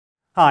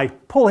Hi,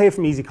 Paul here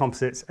from Easy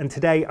Composites, and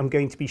today I'm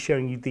going to be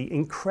showing you the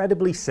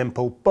incredibly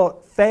simple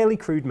but fairly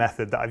crude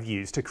method that I've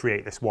used to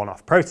create this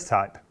one-off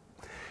prototype.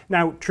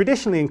 Now,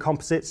 traditionally in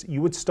composites,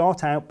 you would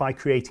start out by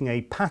creating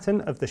a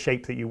pattern of the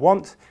shape that you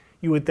want.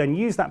 You would then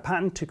use that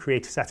pattern to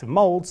create a set of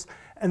molds,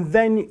 and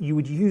then you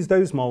would use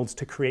those molds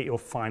to create your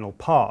final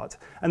part.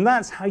 And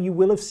that's how you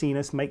will have seen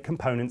us make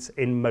components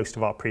in most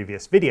of our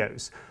previous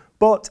videos.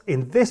 But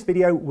in this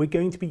video, we're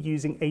going to be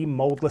using a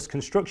mouldless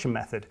construction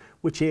method,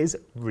 which is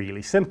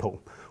really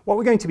simple. What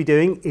we're going to be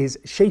doing is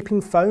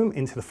shaping foam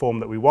into the form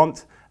that we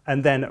want,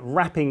 and then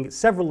wrapping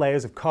several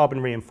layers of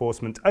carbon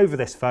reinforcement over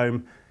this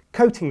foam,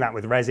 coating that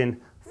with resin,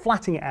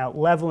 flattening it out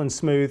level and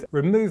smooth,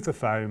 remove the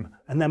foam,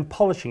 and then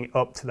polishing it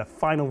up to the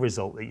final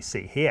result that you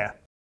see here.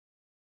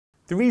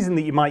 The reason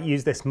that you might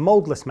use this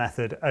mouldless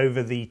method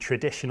over the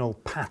traditional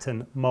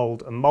pattern,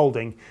 mould and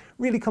moulding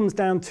really comes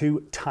down to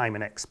time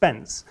and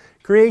expense.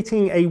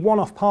 Creating a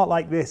one-off part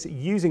like this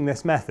using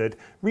this method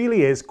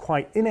really is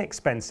quite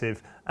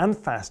inexpensive and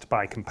fast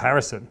by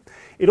comparison.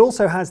 It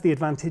also has the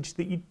advantage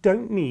that you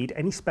don't need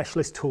any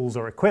specialist tools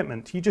or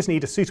equipment. You just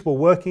need a suitable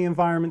working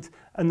environment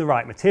and the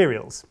right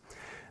materials.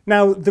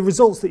 Now, the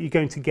results that you're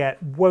going to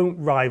get won't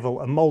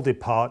rival a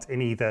moulded part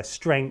in either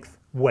strength,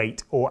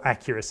 weight or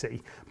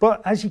accuracy,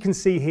 but as you can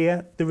see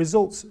here, the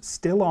results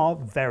still are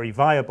very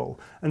viable,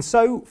 and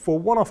so for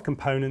one-off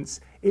components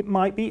it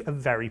might be a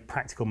very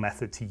practical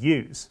method to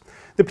use.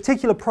 The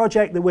particular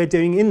project that we're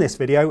doing in this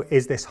video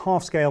is this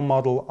half-scale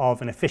model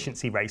of an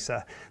efficiency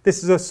racer.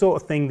 This is a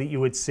sort of thing that you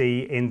would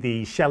see in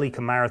the Shell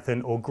Eco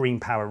Marathon or Green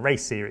Power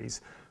race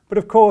series. But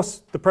of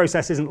course, the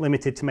process isn't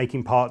limited to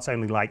making parts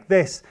only like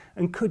this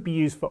and could be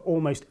used for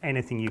almost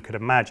anything you could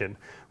imagine.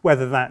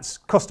 Whether that's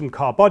custom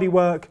car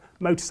bodywork,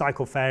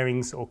 motorcycle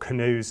fairings or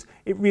canoes,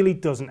 it really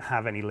doesn't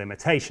have any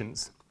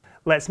limitations.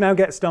 Let's now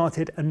get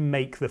started and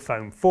make the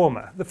foam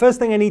former. The first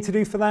thing I need to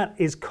do for that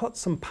is cut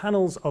some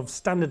panels of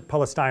standard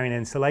polystyrene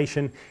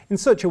insulation in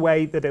such a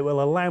way that it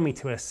will allow me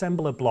to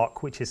assemble a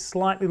block which is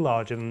slightly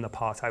larger than the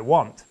part I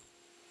want.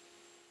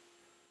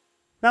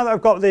 Now that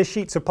I've got these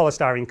sheets of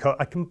polystyrene cut,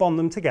 I can bond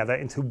them together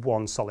into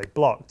one solid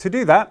block. To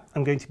do that,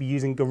 I'm going to be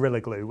using Gorilla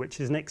Glue,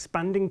 which is an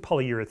expanding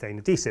polyurethane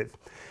adhesive.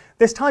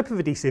 This type of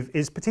adhesive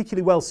is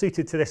particularly well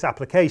suited to this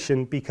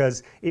application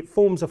because it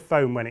forms a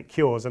foam when it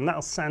cures, and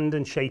that'll sand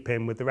and shape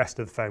in with the rest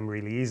of the foam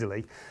really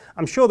easily.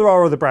 I'm sure there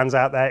are other brands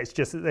out there, it's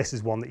just that this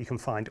is one that you can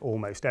find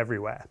almost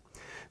everywhere.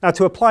 Now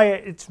to apply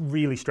it, it's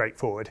really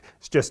straightforward.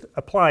 It's just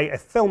apply a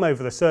film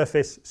over the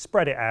surface,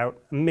 spread it out,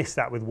 and mix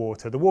that with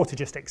water. The water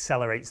just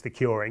accelerates the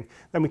curing.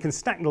 Then we can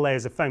stack the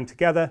layers of foam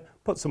together,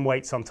 put some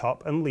weights on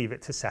top, and leave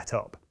it to set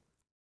up.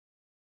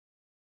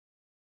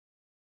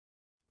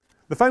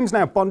 The foam's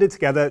now bonded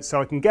together so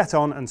I can get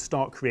on and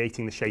start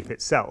creating the shape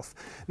itself.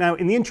 Now,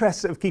 in the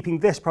interest of keeping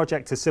this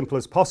project as simple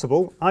as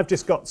possible, I've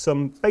just got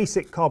some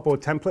basic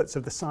cardboard templates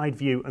of the side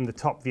view and the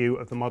top view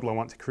of the model I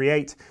want to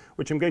create,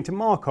 which I'm going to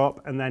mark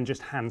up and then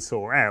just hand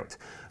saw out.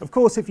 Of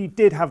course, if you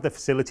did have the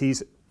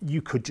facilities, you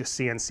could just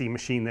CNC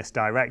machine this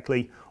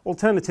directly.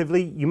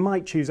 Alternatively, you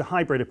might choose a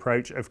hybrid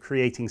approach of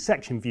creating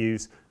section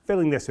views,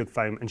 filling this with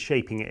foam and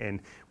shaping it in,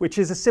 which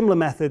is a similar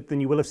method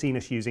than you will have seen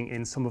us using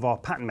in some of our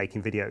pattern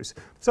making videos.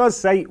 So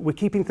as I say, we're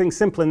keeping things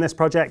simple in this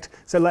project,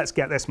 so let's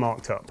get this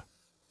marked up.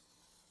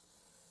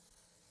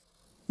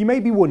 You may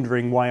be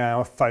wondering why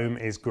our foam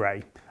is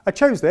grey. I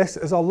chose this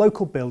as our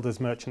local builders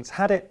merchants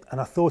had it,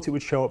 and I thought it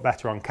would show up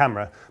better on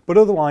camera, but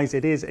otherwise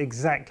it is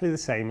exactly the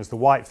same as the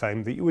white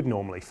foam that you would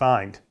normally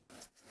find.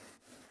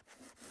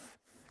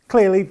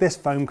 Clearly, this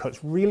foam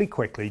cuts really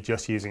quickly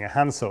just using a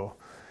handsaw.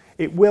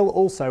 It will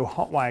also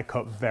hot wire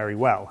cut very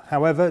well.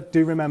 However,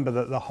 do remember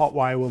that the hot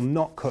wire will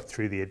not cut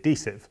through the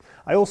adhesive.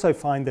 I also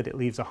find that it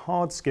leaves a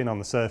hard skin on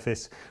the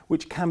surface,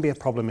 which can be a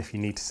problem if you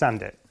need to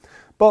sand it.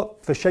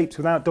 But for shapes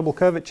without double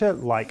curvature,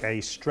 like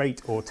a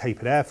straight or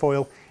tapered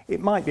airfoil,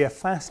 it might be a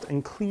fast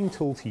and clean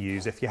tool to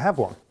use if you have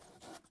one.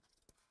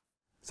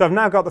 So I've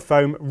now got the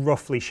foam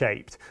roughly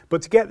shaped,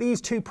 but to get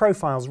these two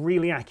profiles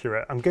really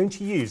accurate, I'm going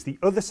to use the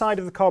other side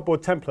of the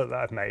cardboard template that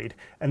I've made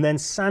and then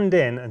sand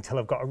in until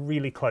I've got a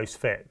really close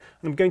fit.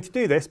 And I'm going to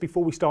do this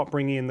before we start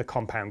bringing in the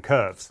compound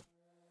curves.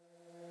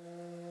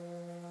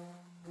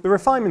 The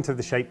refinement of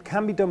the shape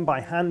can be done by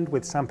hand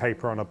with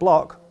sandpaper on a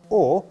block,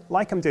 or,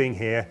 like I'm doing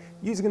here,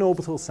 using an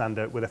orbital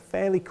sander with a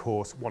fairly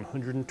coarse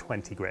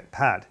 120 grit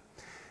pad.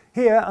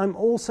 Here I'm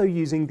also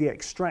using the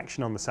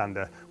extraction on the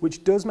sander,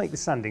 which does make the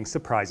sanding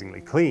surprisingly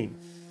clean.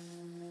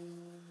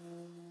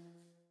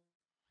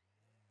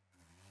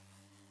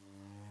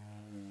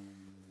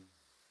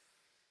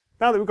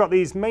 Now that we've got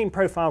these main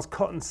profiles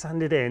cut and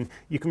sanded in,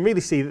 you can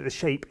really see that the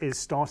shape is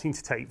starting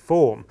to take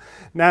form.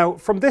 Now,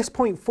 from this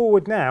point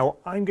forward now,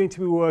 I'm going to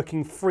be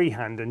working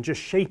freehand and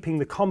just shaping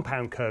the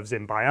compound curves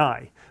in by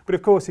eye. But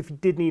of course, if you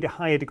did need a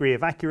higher degree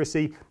of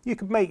accuracy, you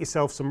could make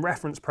yourself some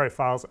reference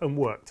profiles and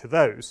work to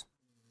those.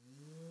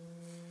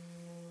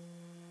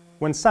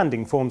 When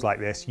sanding forms like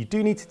this, you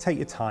do need to take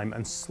your time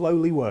and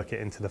slowly work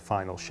it into the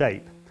final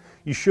shape.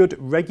 You should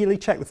regularly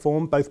check the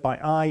form both by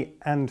eye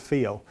and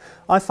feel.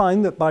 I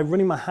find that by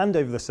running my hand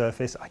over the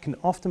surface, I can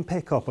often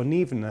pick up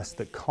unevenness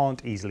that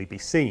can't easily be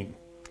seen.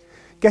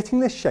 Getting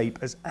this shape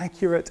as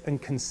accurate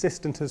and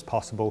consistent as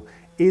possible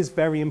is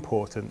very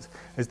important,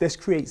 as this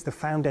creates the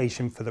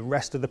foundation for the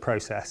rest of the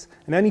process,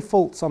 and any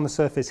faults on the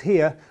surface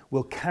here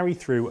will carry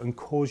through and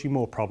cause you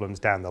more problems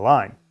down the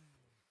line.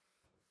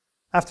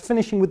 After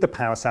finishing with the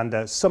power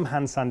sander, some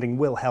hand sanding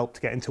will help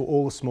to get into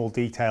all the small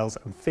details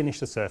and finish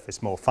the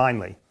surface more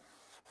finely.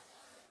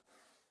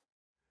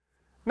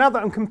 Now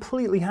that I'm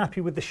completely happy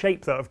with the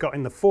shape that I've got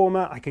in the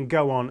former, I can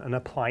go on and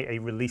apply a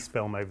release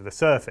film over the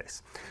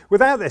surface.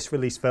 Without this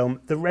release film,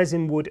 the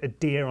resin would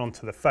adhere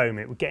onto the foam.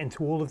 It would get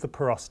into all of the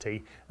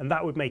porosity, and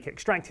that would make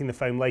extracting the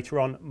foam later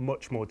on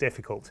much more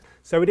difficult.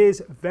 So it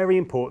is very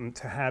important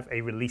to have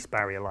a release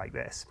barrier like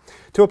this.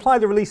 To apply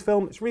the release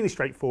film, it's really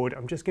straightforward.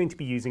 I'm just going to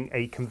be using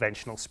a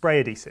conventional spray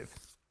adhesive.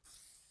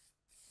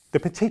 The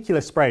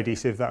particular spray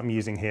adhesive that I'm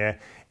using here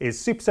is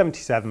Super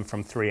 77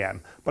 from 3M,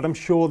 but I'm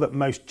sure that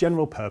most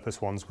general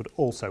purpose ones would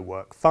also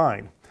work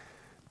fine.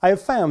 I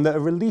have found that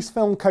a release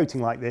film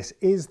coating like this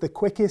is the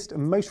quickest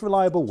and most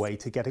reliable way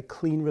to get a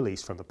clean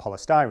release from the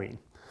polystyrene.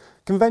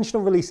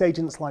 Conventional release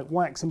agents like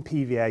wax and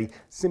PVA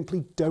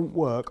simply don't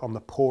work on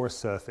the porous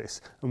surface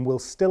and will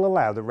still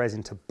allow the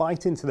resin to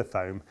bite into the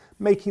foam,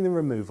 making the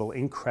removal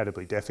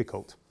incredibly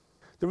difficult.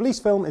 The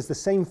release film is the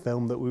same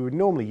film that we would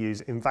normally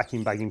use in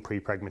vacuum bagging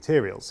pre-preg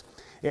materials.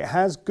 It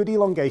has good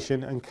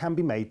elongation and can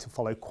be made to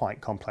follow quite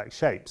complex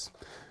shapes.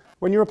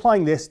 When you're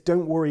applying this,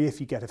 don't worry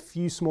if you get a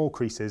few small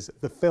creases.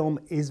 The film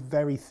is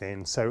very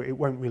thin, so it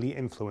won't really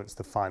influence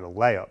the final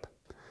layup.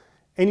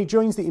 Any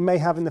joins that you may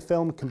have in the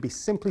film can be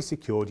simply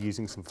secured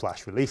using some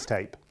flash release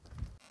tape.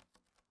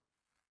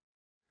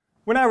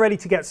 We're now ready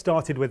to get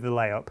started with the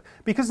layup.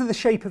 Because of the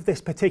shape of this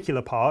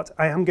particular part,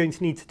 I am going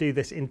to need to do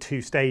this in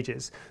 2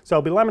 stages. So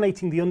I'll be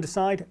laminating the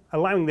underside,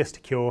 allowing this to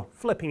cure,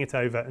 flipping it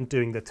over and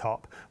doing the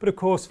top. But of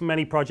course, for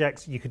many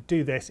projects, you could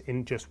do this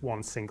in just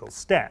one single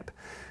step.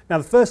 Now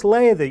the first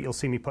layer that you'll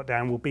see me put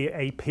down will be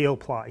a peel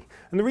ply.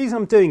 And the reason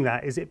I'm doing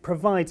that is it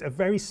provides a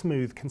very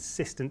smooth,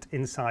 consistent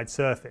inside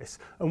surface,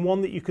 and one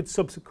that you could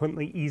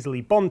subsequently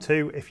easily bond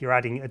to if you're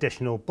adding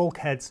additional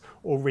bulkheads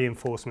or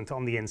reinforcement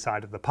on the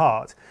inside of the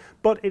part.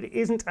 But it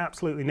isn't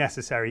absolutely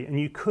necessary, and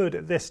you could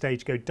at this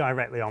stage go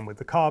directly on with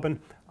the carbon.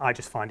 I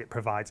just find it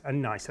provides a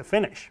nicer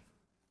finish.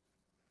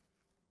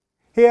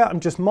 Here I'm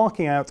just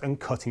marking out and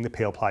cutting the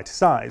peel ply to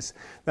size.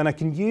 Then I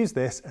can use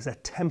this as a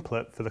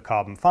template for the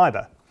carbon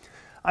fibre.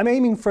 I'm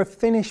aiming for a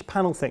finished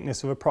panel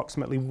thickness of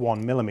approximately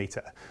 1mm,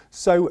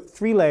 so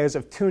 3 layers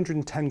of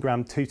 210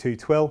 gram 2,2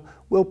 twill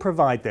will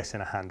provide this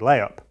in a hand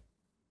layup.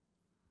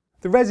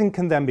 The resin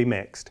can then be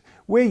mixed.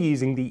 We're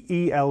using the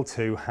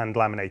EL2 hand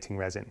laminating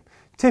resin.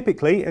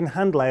 Typically, in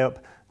hand layup,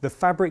 the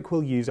fabric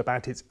will use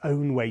about its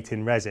own weight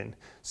in resin.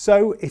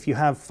 So if you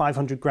have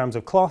 500 grams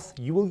of cloth,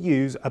 you will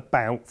use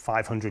about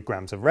 500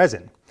 grams of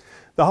resin.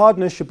 The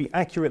hardness should be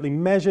accurately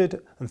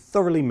measured and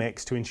thoroughly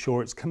mixed to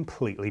ensure it's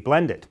completely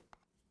blended.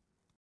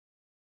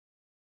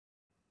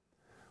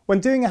 When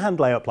doing a hand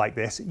layup like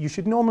this, you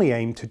should normally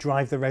aim to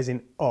drive the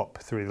resin up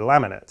through the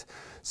laminate.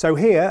 So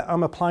here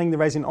I'm applying the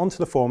resin onto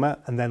the former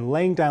and then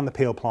laying down the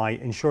peel ply,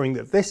 ensuring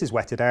that this is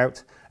wetted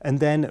out, and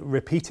then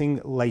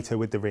repeating later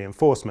with the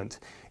reinforcement.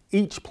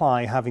 Each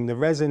ply having the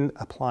resin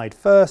applied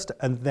first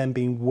and then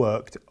being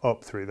worked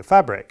up through the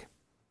fabric.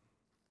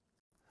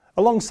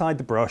 Alongside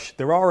the brush,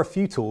 there are a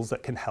few tools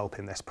that can help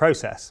in this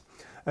process.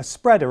 A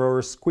spreader or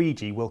a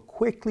squeegee will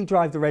quickly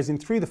drive the resin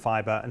through the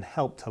fibre and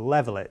help to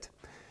level it.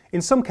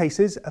 In some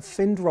cases, a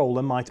finned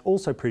roller might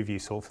also prove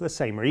useful for the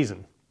same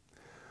reason.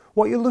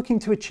 What you're looking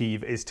to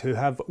achieve is to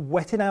have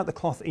wetted out the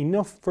cloth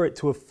enough for it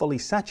to have fully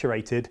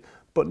saturated,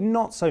 but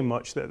not so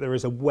much that there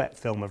is a wet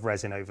film of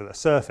resin over the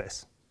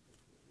surface.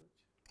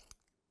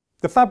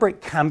 The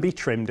fabric can be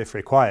trimmed if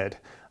required.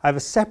 I have a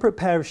separate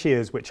pair of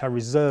shears which I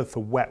reserve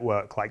for wet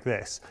work like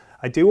this.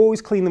 I do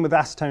always clean them with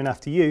acetone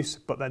after use,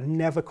 but they're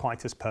never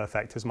quite as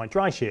perfect as my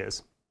dry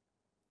shears.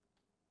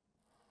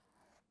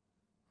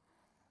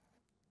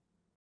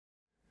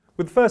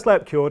 With the first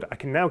layup cured, I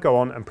can now go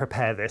on and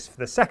prepare this for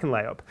the second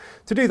layup.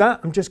 To do that,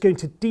 I'm just going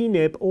to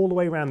denib all the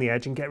way around the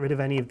edge and get rid of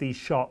any of these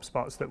sharp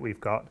spots that we've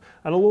got.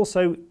 And I'll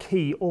also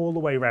key all the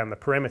way around the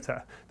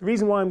perimeter. The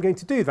reason why I'm going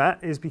to do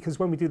that is because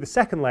when we do the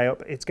second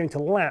layup, it's going to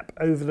lap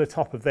over the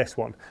top of this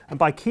one. And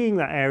by keying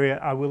that area,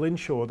 I will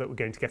ensure that we're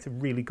going to get a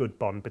really good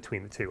bond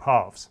between the two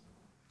halves.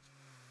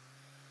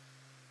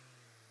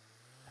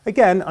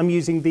 Again, I'm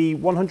using the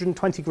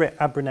 120 grit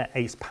Abranet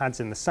Ace pads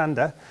in the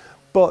sander,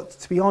 but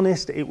to be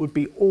honest, it would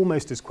be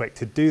almost as quick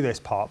to do this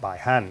part by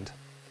hand.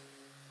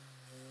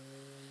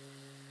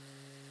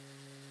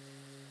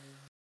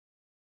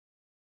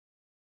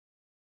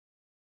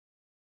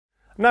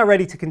 I'm now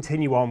ready to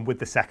continue on with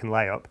the second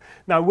layup.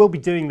 Now I will be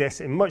doing this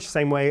in much the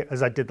same way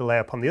as I did the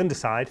layup on the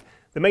underside.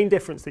 The main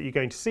difference that you're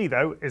going to see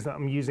though is that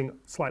I'm using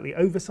slightly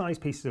oversized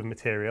pieces of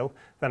material,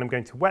 then I'm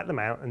going to wet them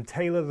out and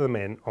tailor them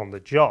in on the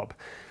job.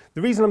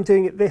 The reason I'm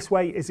doing it this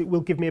way is it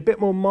will give me a bit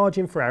more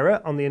margin for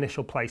error on the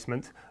initial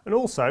placement, and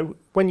also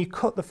when you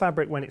cut the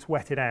fabric when it's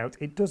wetted out,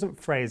 it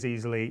doesn't fray as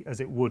easily as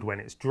it would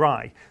when it's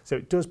dry, so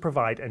it does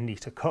provide a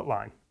neater cut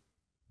line.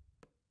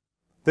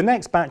 The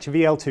next batch of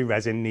EL2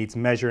 resin needs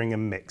measuring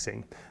and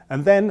mixing,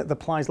 and then the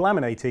plies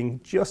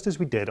laminating just as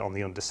we did on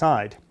the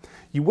underside.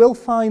 You will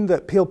find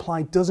that peel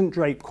ply doesn't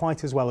drape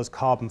quite as well as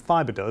carbon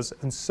fibre does,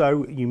 and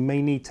so you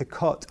may need to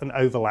cut and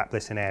overlap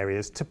this in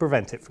areas to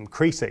prevent it from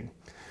creasing.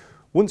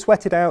 Once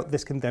wetted out,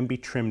 this can then be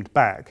trimmed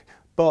back,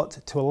 but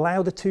to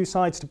allow the two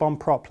sides to bond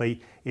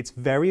properly, it's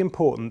very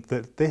important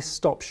that this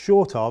stops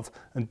short of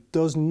and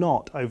does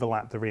not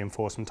overlap the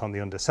reinforcement on the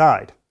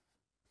underside.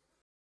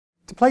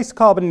 To place the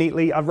carbon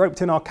neatly, I've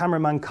roped in our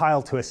cameraman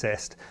Kyle to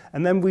assist,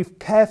 and then we've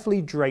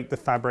carefully draped the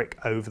fabric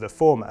over the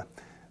former.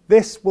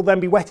 This will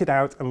then be wetted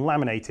out and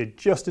laminated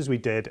just as we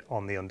did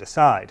on the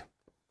underside.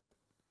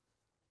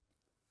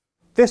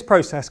 This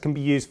process can be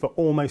used for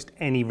almost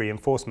any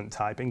reinforcement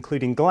type,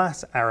 including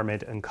glass,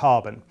 aramid and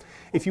carbon.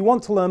 If you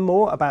want to learn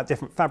more about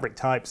different fabric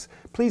types,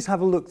 please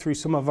have a look through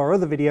some of our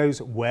other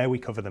videos where we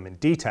cover them in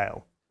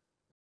detail.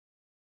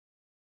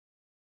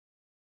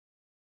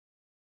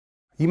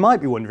 You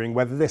might be wondering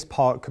whether this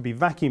part could be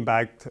vacuum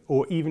bagged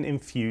or even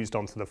infused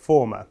onto the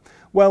former.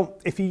 Well,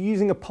 if you're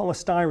using a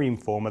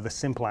polystyrene former, the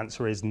simple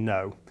answer is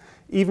no.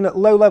 Even at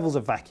low levels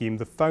of vacuum,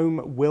 the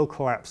foam will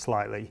collapse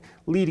slightly,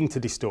 leading to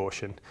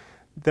distortion.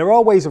 There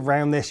are ways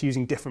around this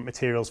using different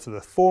materials for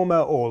the former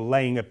or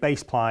laying a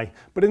base ply,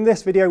 but in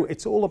this video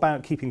it's all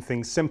about keeping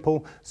things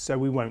simple, so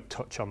we won't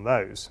touch on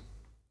those.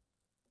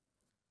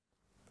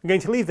 I'm going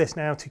to leave this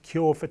now to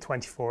cure for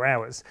 24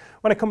 hours.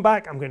 When I come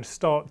back, I'm going to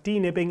start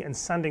denibbing and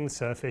sanding the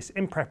surface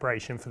in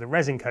preparation for the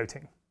resin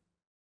coating.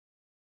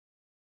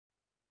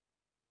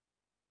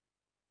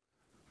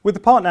 With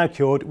the part now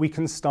cured, we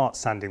can start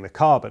sanding the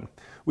carbon.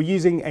 We're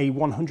using a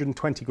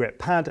 120 grit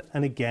pad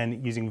and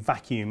again using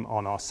vacuum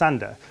on our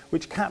sander,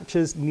 which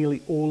captures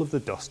nearly all of the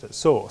dust at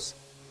source.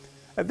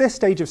 At this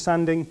stage of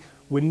sanding,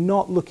 we're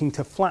not looking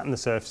to flatten the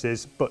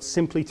surfaces, but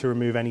simply to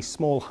remove any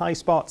small high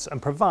spots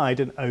and provide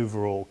an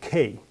overall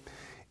key.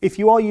 If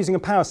you are using a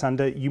power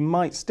sander, you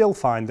might still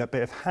find that a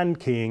bit of hand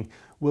keying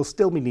will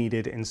still be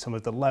needed in some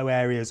of the low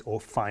areas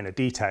or finer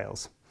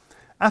details.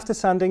 After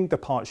sanding, the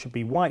part should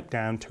be wiped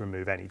down to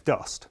remove any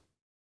dust.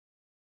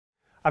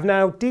 I've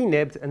now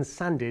denibbed and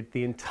sanded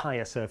the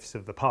entire surface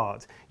of the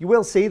part. You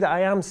will see that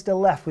I am still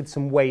left with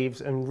some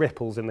waves and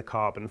ripples in the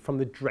carbon from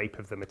the drape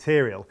of the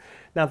material.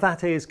 Now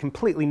that is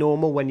completely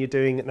normal when you're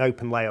doing an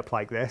open layup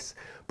like this,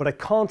 but I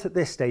can't at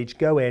this stage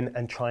go in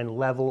and try and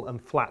level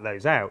and flat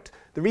those out.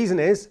 The reason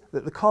is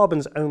that the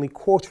carbon's only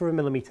 1/4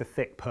 millimetre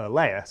thick per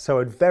layer,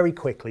 so I'd very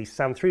quickly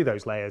sand through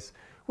those layers,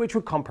 which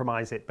would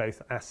compromise it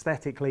both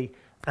aesthetically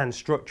and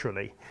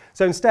structurally.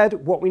 So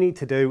instead, what we need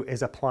to do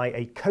is apply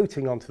a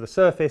coating onto the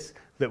surface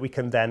that we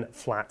can then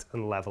flat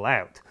and level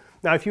out.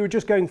 Now, if you were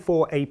just going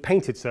for a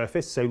painted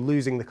surface, so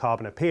losing the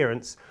carbon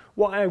appearance,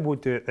 what I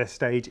would do at this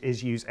stage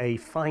is use a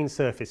fine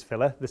surface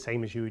filler, the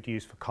same as you would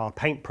use for car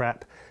paint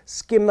prep,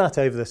 skim that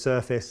over the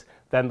surface,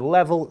 then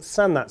level,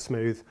 sand that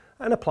smooth,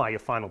 and apply your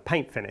final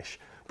paint finish.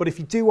 But if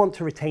you do want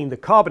to retain the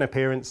carbon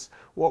appearance,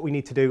 what we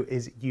need to do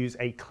is use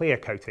a clear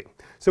coating.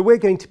 So we're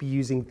going to be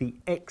using the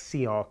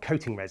XCR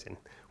coating resin,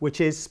 which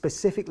is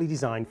specifically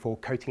designed for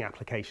coating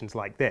applications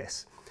like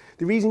this.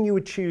 The reason you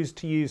would choose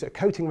to use a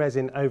coating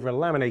resin over a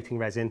laminating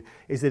resin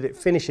is that it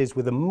finishes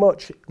with a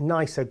much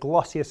nicer,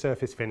 glossier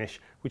surface finish,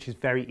 which is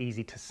very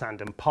easy to sand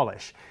and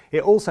polish.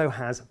 It also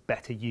has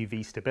better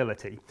UV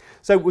stability.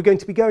 So we're going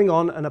to be going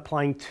on and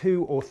applying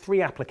 2 or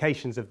 3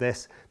 applications of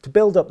this to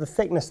build up the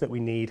thickness that we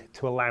need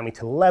to allow me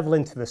to level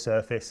into the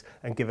surface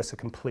and give us a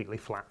completely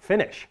flat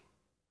finish.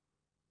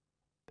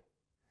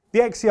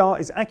 The XCR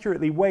is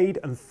accurately weighed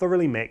and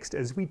thoroughly mixed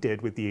as we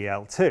did with the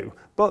EL2,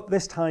 but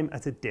this time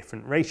at a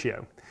different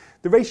ratio.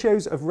 The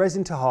ratios of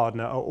resin to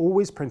hardener are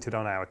always printed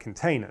on our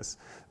containers,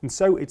 and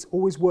so it's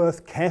always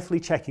worth carefully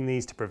checking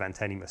these to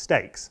prevent any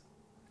mistakes.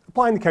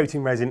 Applying the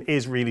coating resin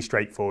is really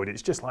straightforward.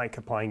 It's just like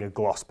applying a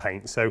gloss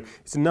paint, so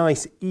it's a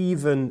nice,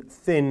 even,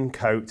 thin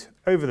coat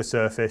over the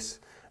surface,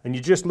 and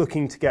you're just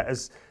looking to get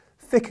as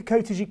thick a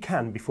coat as you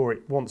can before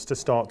it wants to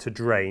start to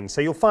drain.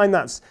 So you'll find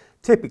that's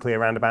typically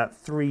around about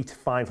 300 to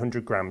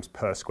 500 grams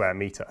per square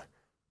metre.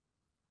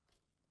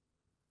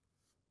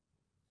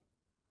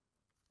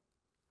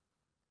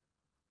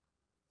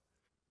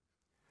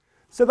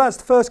 So that's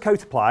the first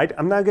coat applied.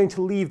 I'm now going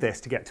to leave this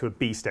to get to a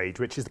B stage,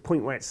 which is the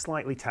point where it's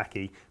slightly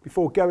tacky,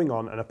 before going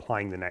on and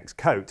applying the next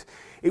coat.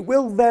 It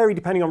will vary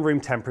depending on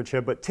room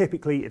temperature, but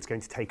typically it's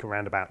going to take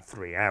around about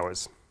 3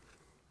 hours.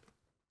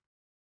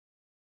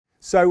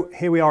 So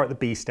here we are at the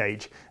B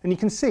stage, and you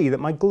can see that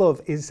my glove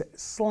is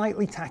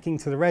slightly tacking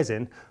to the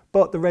resin,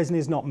 but the resin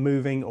is not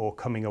moving or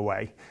coming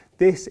away.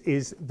 This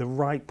is the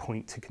right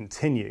point to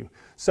continue.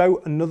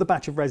 So another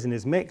batch of resin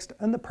is mixed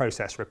and the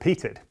process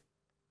repeated.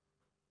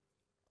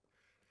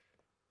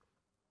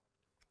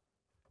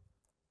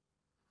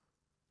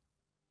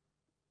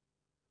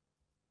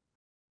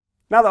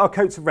 Now that our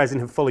coats of resin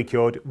have fully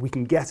cured, we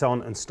can get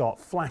on and start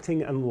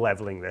flattening and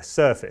leveling this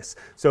surface.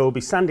 So we'll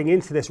be sanding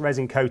into this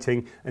resin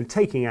coating and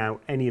taking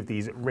out any of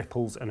these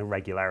ripples and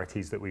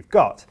irregularities that we've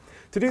got.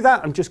 To do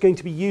that, I'm just going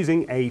to be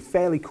using a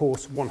fairly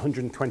coarse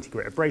 120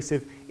 grit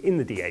abrasive in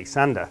the DA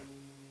sander.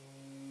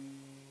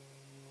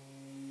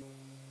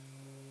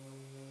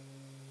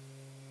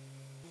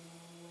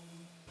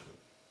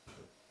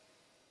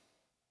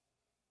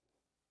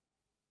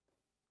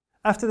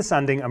 After the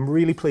sanding, I'm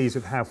really pleased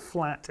with how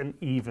flat and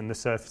even the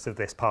surface of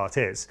this part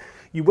is.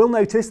 You will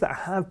notice that I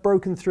have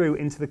broken through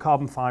into the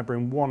carbon fibre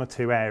in one or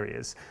two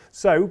areas.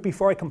 So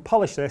before I can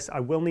polish this, I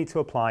will need to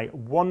apply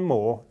one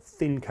more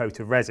thin coat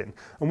of resin.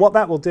 And what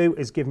that will do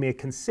is give me a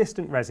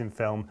consistent resin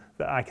film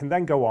that I can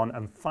then go on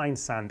and fine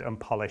sand and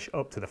polish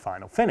up to the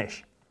final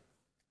finish.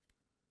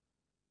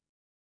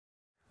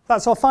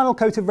 That's our final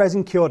coat of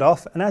resin cured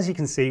off, and as you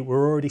can see,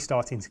 we're already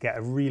starting to get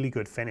a really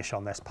good finish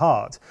on this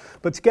part.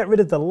 But to get rid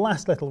of the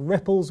last little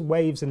ripples,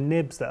 waves and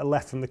nibs that are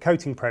left from the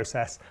coating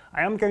process,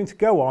 I am going to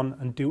go on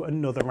and do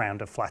another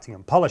round of flattening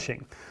and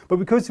polishing. But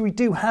because we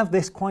do have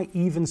this quite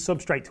even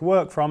substrate to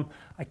work from,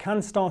 I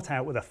can start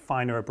out with a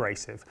finer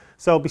abrasive.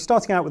 So I'll be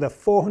starting out with a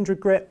 400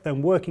 grit,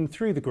 then working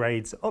through the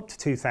grades up to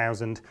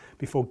 2000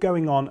 before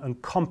going on and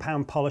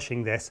compound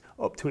polishing this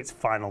up to its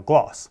final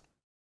gloss.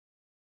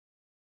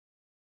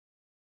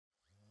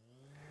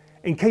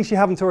 In case you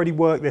haven't already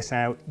worked this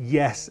out,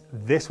 yes,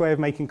 this way of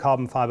making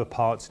carbon fibre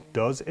parts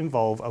does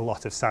involve a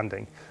lot of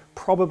sanding,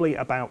 probably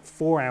about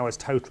 4 hours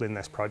total in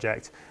this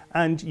project,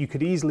 and you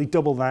could easily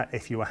double that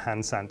if you were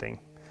hand sanding.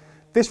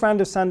 This round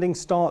of sanding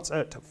starts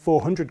at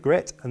 400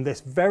 grit, and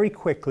this very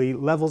quickly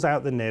levels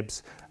out the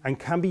nibs and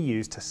can be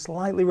used to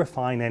slightly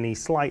refine any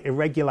slight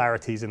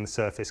irregularities in the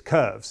surface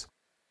curves.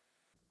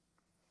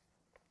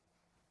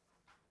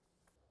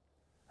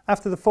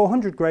 After the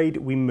 400 grade,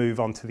 we move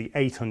on to the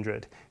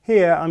 800.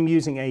 Here I'm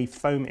using a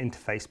foam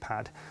interface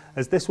pad,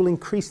 as this will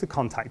increase the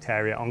contact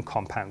area on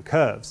compound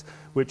curves,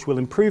 which will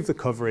improve the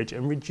coverage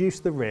and reduce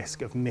the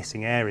risk of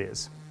missing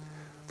areas.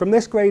 From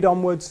this grade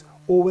onwards,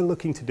 all we're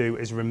looking to do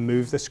is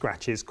remove the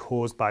scratches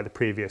caused by the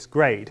previous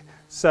grade,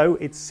 so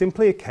it's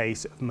simply a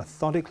case of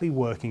methodically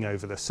working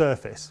over the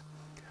surface.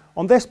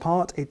 On this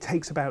part, it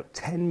takes about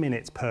 10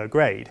 minutes per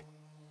grade.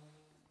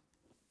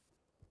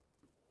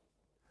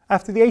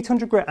 After the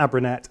 800 grit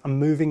Abranet, I'm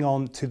moving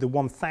on to the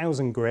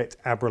 1000 grit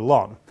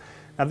Abralon.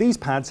 Now these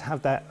pads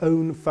have their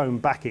own foam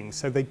backing,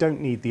 so they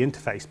don't need the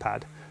interface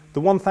pad.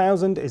 The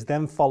 1000 is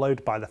then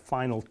followed by the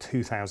final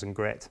 2000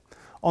 grit.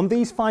 On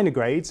these finer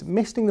grades,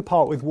 misting the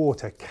part with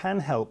water can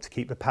help to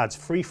keep the pads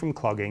free from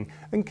clogging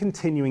and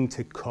continuing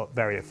to cut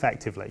very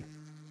effectively.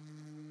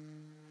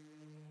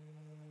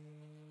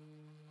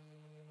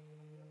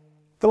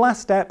 The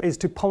last step is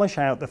to polish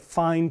out the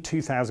fine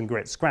 2000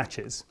 grit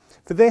scratches.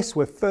 For this,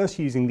 we're first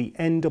using the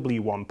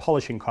NW1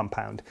 polishing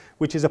compound,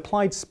 which is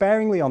applied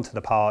sparingly onto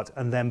the part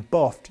and then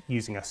buffed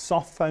using a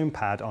soft foam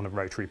pad on a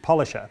rotary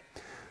polisher.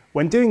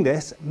 When doing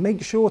this,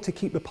 make sure to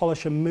keep the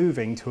polisher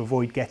moving to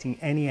avoid getting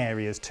any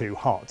areas too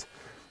hot.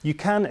 You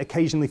can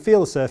occasionally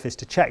feel the surface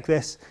to check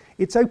this.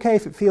 It's okay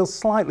if it feels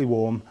slightly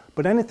warm,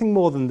 but anything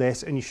more than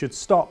this and you should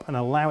stop and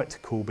allow it to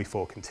cool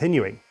before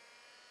continuing.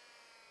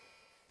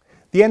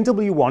 The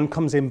NW1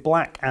 comes in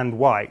black and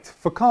white.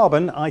 For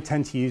carbon, I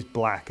tend to use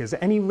black, as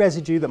any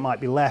residue that might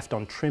be left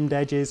on trimmed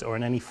edges or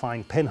in any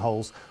fine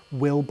pinholes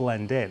will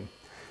blend in.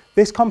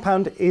 This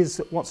compound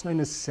is what's known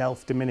as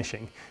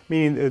self-diminishing,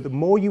 meaning that the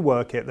more you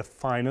work it, the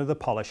finer the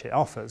polish it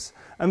offers.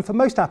 And for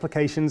most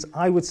applications,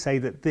 I would say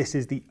that this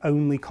is the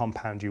only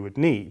compound you would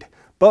need.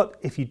 But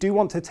if you do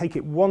want to take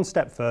it one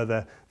step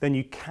further, then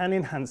you can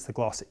enhance the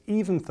gloss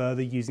even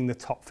further using the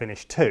top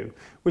finish 2,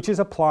 which is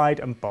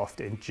applied and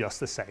buffed in just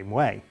the same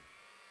way.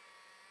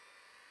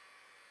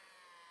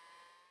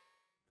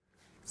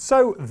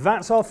 So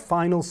that's our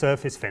final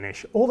surface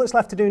finish. All that's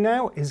left to do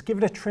now is give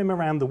it a trim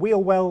around the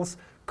wheel wells,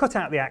 cut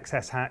out the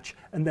access hatch,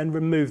 and then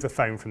remove the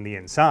foam from the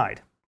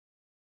inside.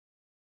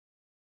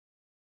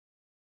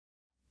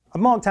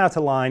 I've marked out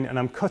a line and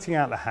I'm cutting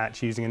out the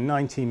hatch using a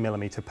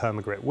 19mm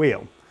permagrit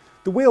wheel.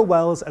 The wheel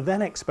wells are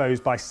then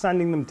exposed by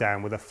sanding them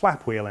down with a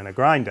flap wheel in a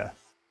grinder.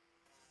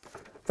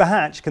 The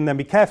hatch can then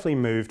be carefully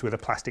moved with a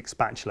plastic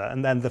spatula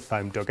and then the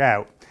foam dug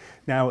out.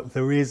 Now,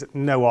 there is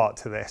no art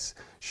to this.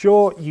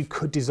 Sure, you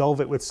could dissolve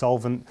it with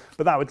solvent,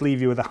 but that would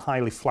leave you with a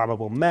highly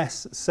flammable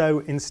mess, so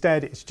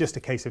instead it's just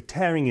a case of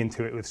tearing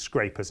into it with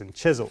scrapers and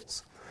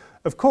chisels.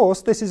 Of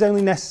course, this is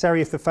only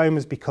necessary if the foam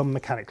has become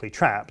mechanically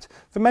trapped.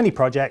 For many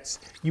projects,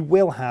 you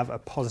will have a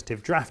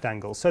positive draft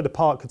angle, so the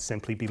part could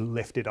simply be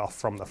lifted off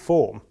from the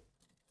form.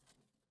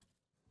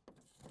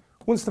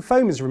 Once the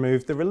foam is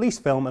removed, the release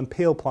film and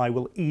peel ply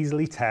will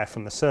easily tear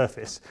from the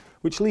surface,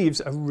 which leaves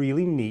a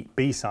really neat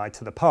B-side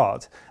to the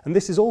part, and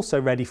this is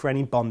also ready for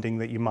any bonding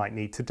that you might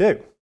need to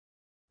do.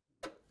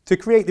 To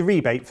create the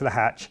rebate for the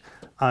hatch,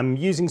 I'm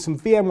using some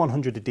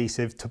VM100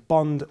 adhesive to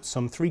bond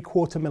some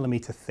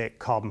 3/4mm thick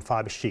carbon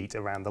fibre sheet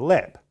around the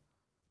lip.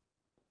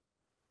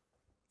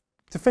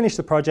 To finish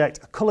the project,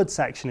 a coloured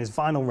section is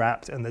vinyl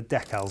wrapped and the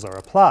decals are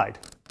applied.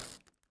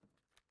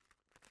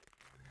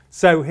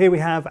 So here we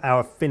have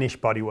our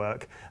finished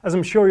bodywork. As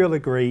I'm sure you'll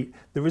agree,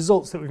 the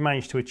results that we've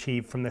managed to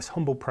achieve from this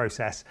humble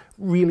process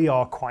really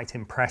are quite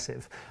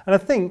impressive. And I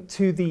think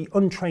to the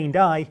untrained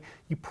eye,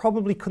 you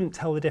probably couldn't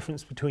tell the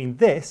difference between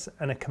this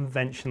and a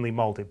conventionally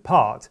moulded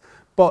part.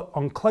 But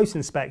on close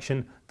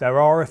inspection,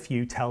 there are a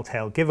few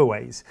telltale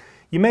giveaways.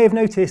 You may have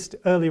noticed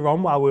earlier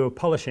on while we were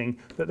polishing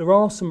that there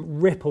are some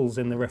ripples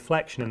in the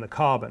reflection in the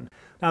carbon.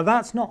 Now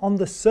that's not on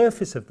the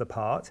surface of the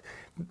part.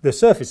 The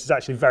surface is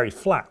actually very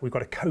flat. We've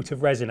got a coat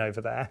of resin over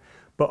there,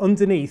 but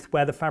underneath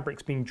where the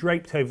fabric's been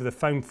draped over the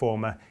foam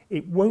former,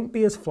 it won't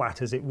be as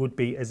flat as it would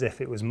be as if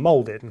it was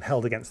moulded and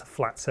held against the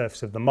flat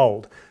surface of the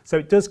mould. So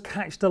it does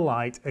catch the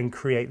light and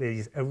create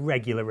these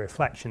irregular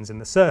reflections in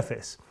the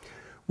surface.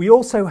 We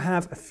also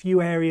have a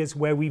few areas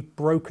where we've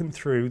broken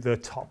through the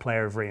top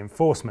layer of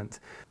reinforcement.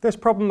 This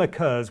problem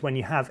occurs when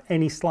you have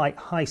any slight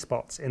high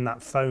spots in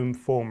that foam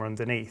former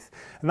underneath.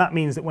 And that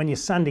means that when you're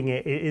sanding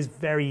it, it is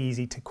very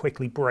easy to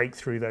quickly break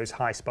through those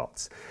high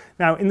spots.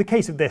 Now, in the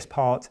case of this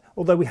part,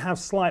 although we have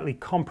slightly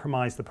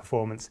compromised the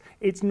performance,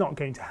 it's not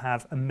going to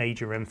have a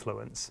major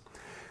influence.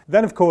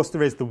 Then, of course,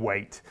 there is the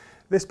weight.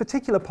 This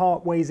particular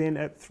part weighs in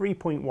at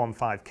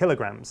 3.15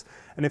 kilograms,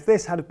 and if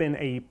this had been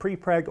a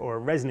pre-preg or a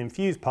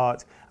resin-infused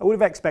part, I would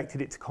have expected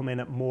it to come in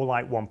at more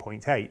like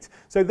 1.8.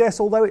 So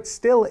this, although it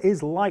still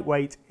is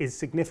lightweight, is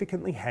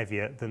significantly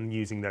heavier than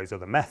using those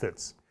other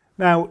methods.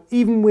 Now,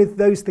 even with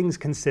those things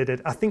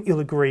considered, I think you'll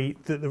agree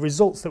that the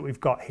results that we've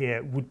got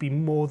here would be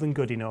more than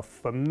good enough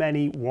for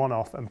many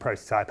one-off and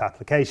prototype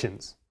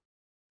applications.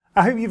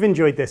 I hope you've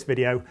enjoyed this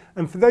video,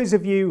 and for those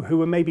of you who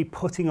are maybe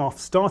putting off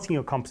starting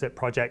your composite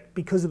project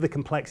because of the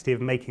complexity of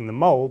making the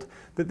mould,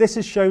 that this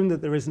has shown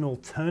that there is an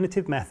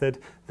alternative method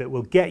that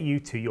will get you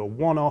to your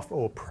one-off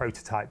or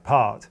prototype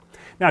part.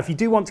 Now, if you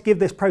do want to give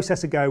this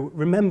process a go,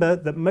 remember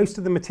that most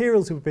of the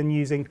materials we've been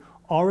using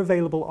are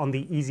available on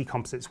the Easy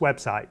Composites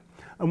website.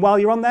 And while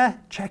you're on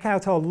there, check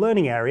out our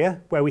learning area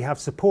where we have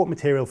support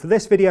material for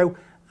this video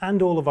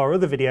and all of our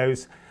other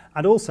videos.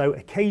 And also,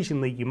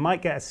 occasionally, you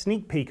might get a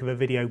sneak peek of a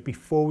video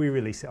before we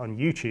release it on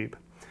YouTube.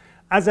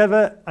 As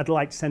ever, I'd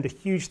like to send a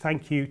huge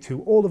thank you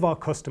to all of our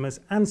customers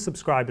and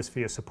subscribers for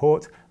your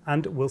support,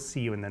 and we'll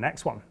see you in the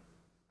next one.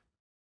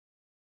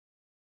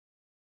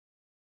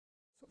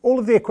 All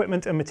of the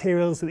equipment and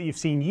materials that you've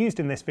seen used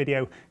in this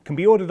video can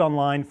be ordered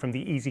online from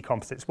the Easy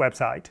Composites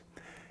website.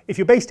 If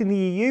you're based in the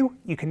EU,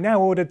 you can now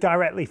order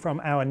directly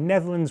from our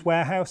Netherlands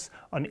warehouse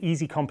on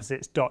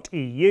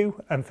easycomposites.eu,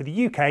 and for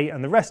the UK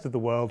and the rest of the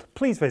world,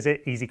 please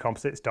visit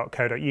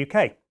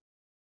easycomposites.co.uk.